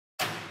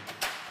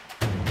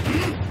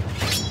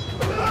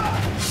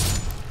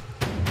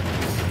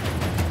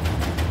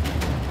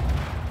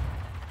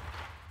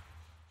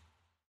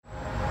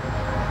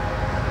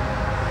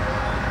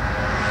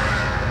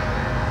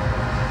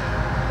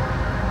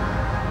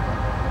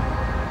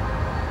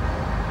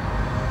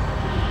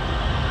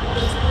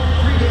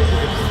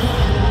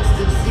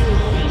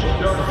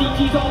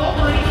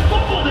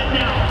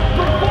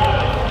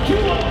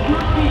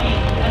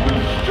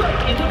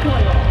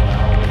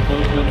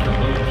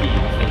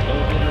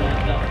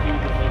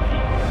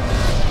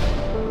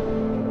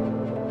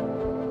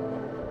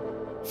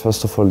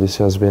First of all, this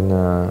year has been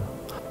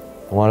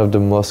one of the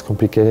most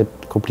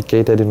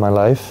complicated in my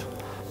life.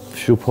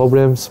 Few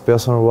problems,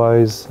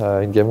 personal-wise,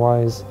 in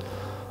game-wise.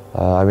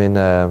 I mean,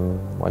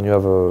 when you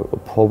have a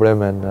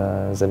problem and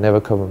they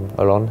never come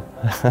alone,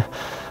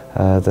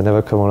 they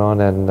never come along,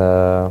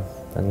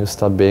 and you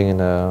start being in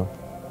a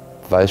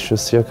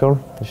vicious circle,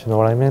 if you know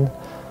what I mean.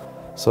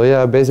 So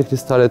yeah, I basically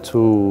started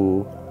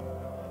to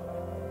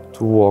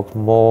work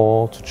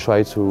more, to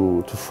try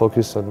to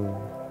focus on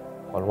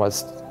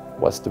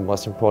what's the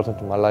most important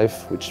in my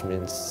life, which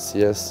means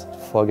CS,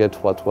 forget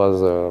what was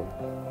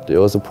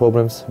the other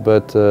problems.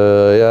 But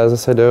yeah, as I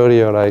said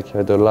earlier, like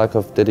the lack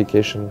of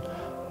dedication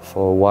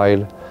for a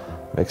while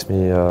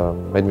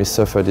made me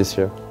suffer this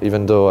year.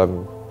 Even though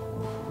I'm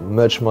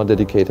much more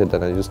dedicated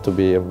than I used to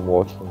be,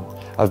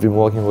 I've been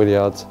working really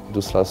hard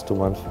these last 2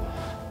 months,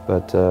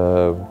 but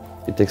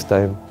it takes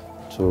time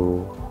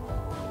to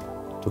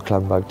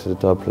climb back to the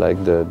top.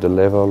 Like the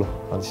level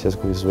on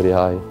CSGO is really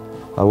high.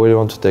 I really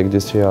want to take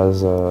this year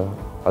as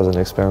an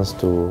experience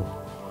to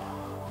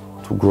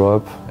grow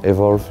up,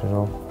 evolve, you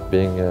know,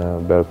 being a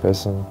better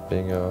person,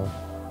 being a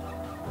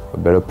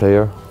better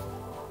player.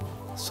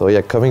 So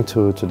yeah, coming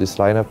to this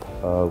lineup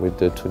with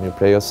the 2 new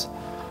players,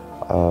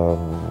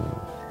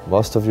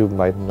 most of you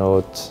might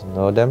not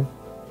know them,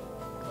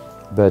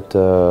 but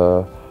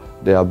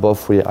they are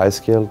both really high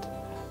skilled.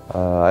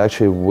 I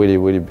actually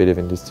really believe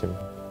in this team.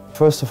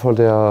 First of all,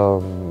 they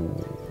are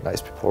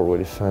nice people,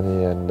 really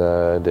funny, and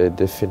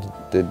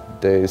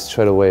they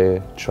straight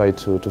away try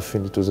to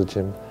fit into the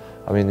team.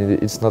 I mean,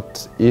 it's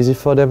not easy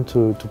for them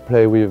to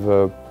play with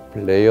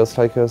players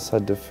like us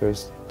at the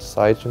first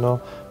sight, you know.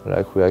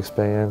 Like, we are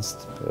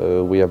experienced,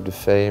 we have the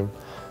fame,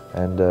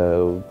 and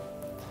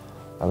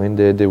I mean,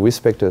 they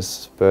respect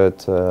us,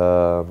 but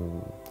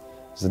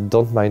they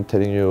don't mind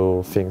telling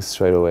you things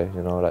straight away,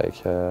 you know.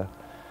 Like,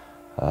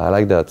 I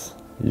like that.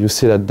 You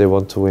see that they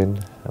want to win.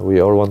 We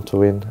all want to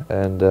win,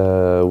 and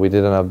we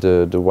didn't have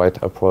the right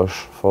approach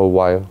for a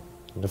while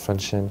in the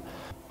French scene.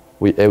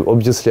 We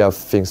obviously have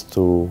things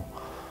to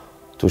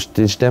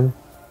teach them,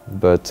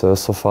 but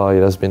so far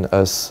it has been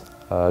us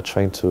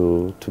trying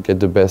to get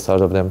the best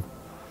out of them,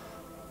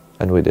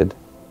 and we did.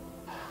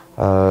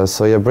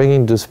 So yeah,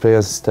 bringing those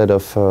players instead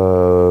of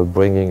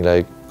bringing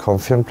like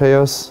confident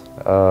players,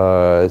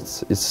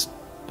 it's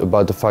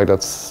about the fact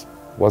that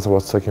what I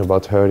was talking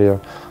about earlier,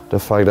 the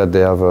fact that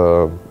they have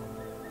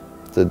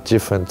the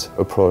different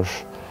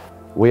approach.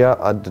 We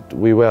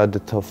were at the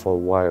top for a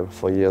while,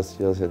 for years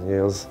and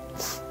years,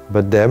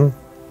 but they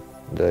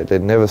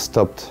never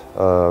stopped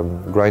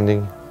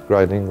grinding,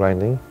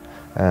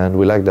 and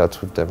we like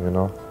that with them, you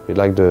know. We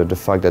like the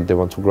fact that they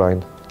want to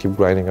grind, keep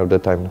grinding all the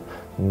time,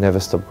 never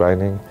stop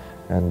grinding,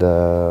 and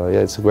yeah,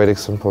 it's a great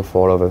example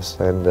for all of us,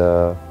 and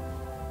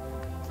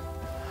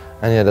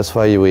yeah, that's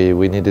why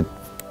we needed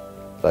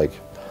like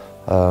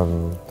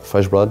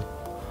fresh blood,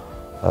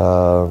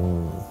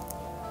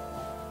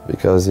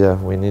 because yeah,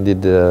 we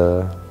needed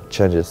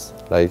changes,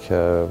 like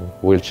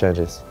real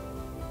changes.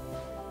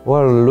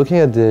 Well, looking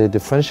at the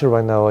friendship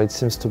right now, it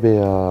seems to be,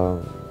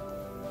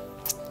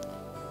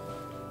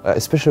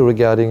 especially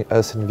regarding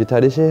us in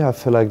Vitality, I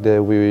feel like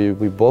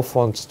we both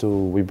want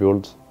to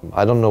rebuild.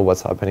 I don't know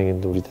what's happening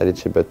in the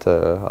Vitality, but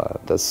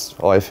that's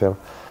how I feel.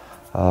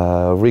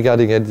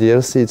 Regarding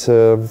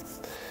LDLC,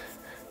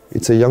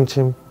 it's a young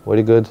team,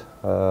 really good.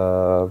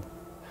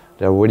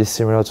 They're really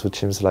similar to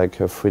teams like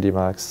 3D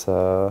Max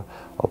or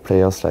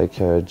players like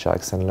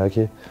Jax and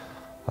Lucky,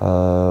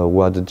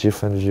 who had a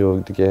different view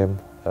of the game,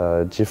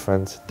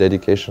 different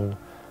dedication.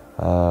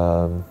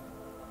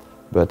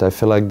 But I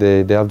feel like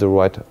they have the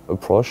right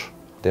approach.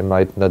 They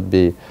might not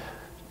be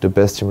the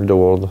best team in the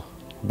world,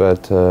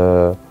 but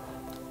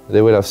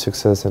they will have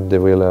success and they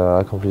will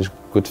accomplish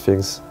good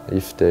things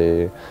if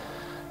they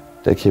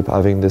keep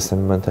having the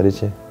same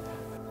mentality.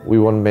 We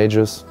won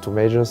majors, 2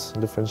 majors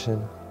in the French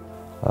scene.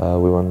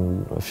 We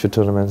won a few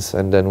tournaments,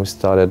 and then we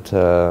started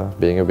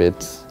being a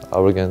bit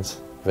arrogant,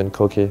 even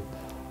cocky.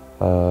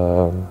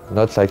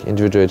 Not like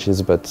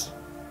individualities, but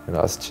you know,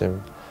 as a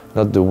team.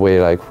 Not the way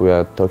like we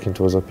are talking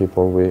to other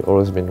people. We've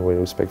always been really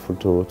respectful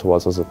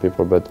towards other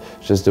people, but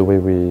just the way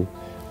we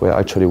were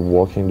actually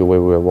walking, the way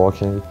we were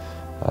walking.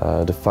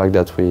 The fact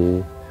that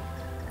we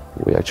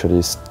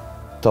actually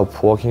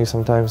stopped walking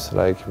sometimes.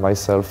 Like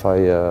myself,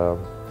 I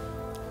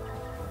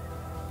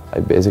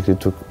basically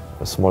took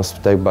a small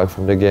step back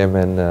from the game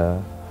and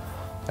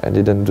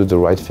didn't do the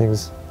right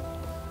things.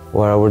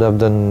 Well, I would have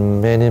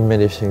done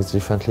many things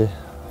differently,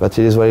 but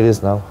it is what it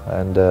is now.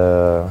 And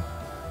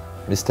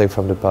mistake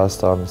from the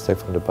past are mistake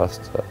from the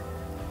past.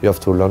 You have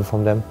to learn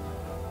from them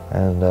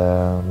and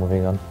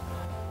moving on.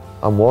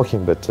 I'm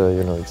working, but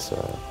you know, it's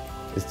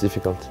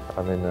difficult.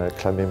 I mean,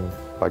 climbing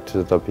back to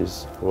the top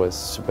is always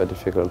super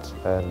difficult,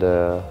 and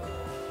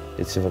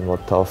it's even more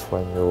tough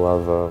when you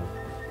have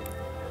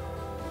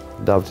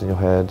doubt in your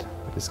head.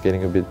 It's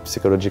getting a bit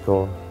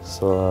psychological.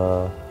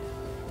 So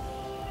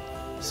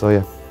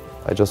yeah,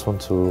 I just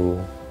want to.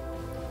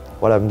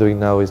 What I'm doing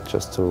now is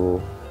just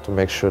to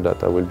make sure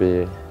that I will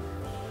be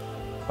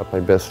at my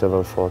best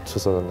level for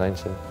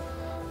 2019.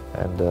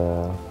 and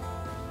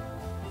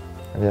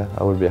yeah,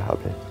 I will be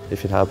happy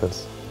if it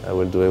happens. I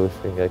will do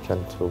everything I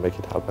can to make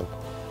it happen.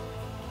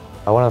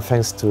 I want to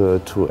thanks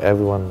to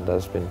everyone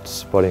that's been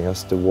supporting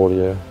us the whole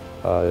year.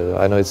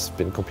 I know it's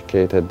been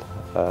complicated.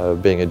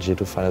 Being a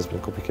G2 fan has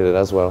been complicated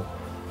as well,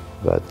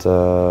 but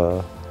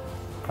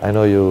I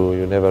know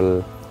you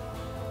never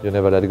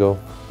let go.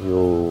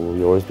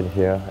 You always been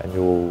here, and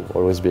you will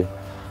always be.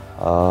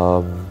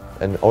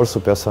 And also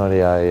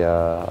personally,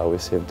 I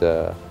received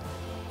a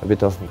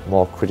bit of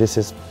more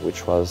criticism,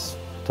 which was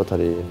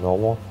totally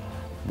normal.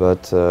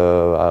 But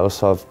I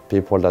also have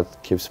people that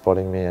keep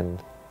supporting me, and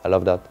I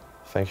love that.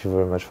 Thank you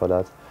very much for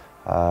that.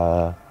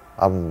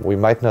 We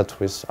might not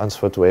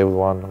answer to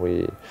everyone,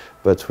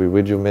 but we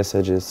read your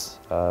messages.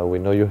 We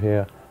know you're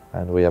here,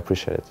 and we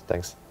appreciate it.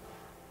 Thanks.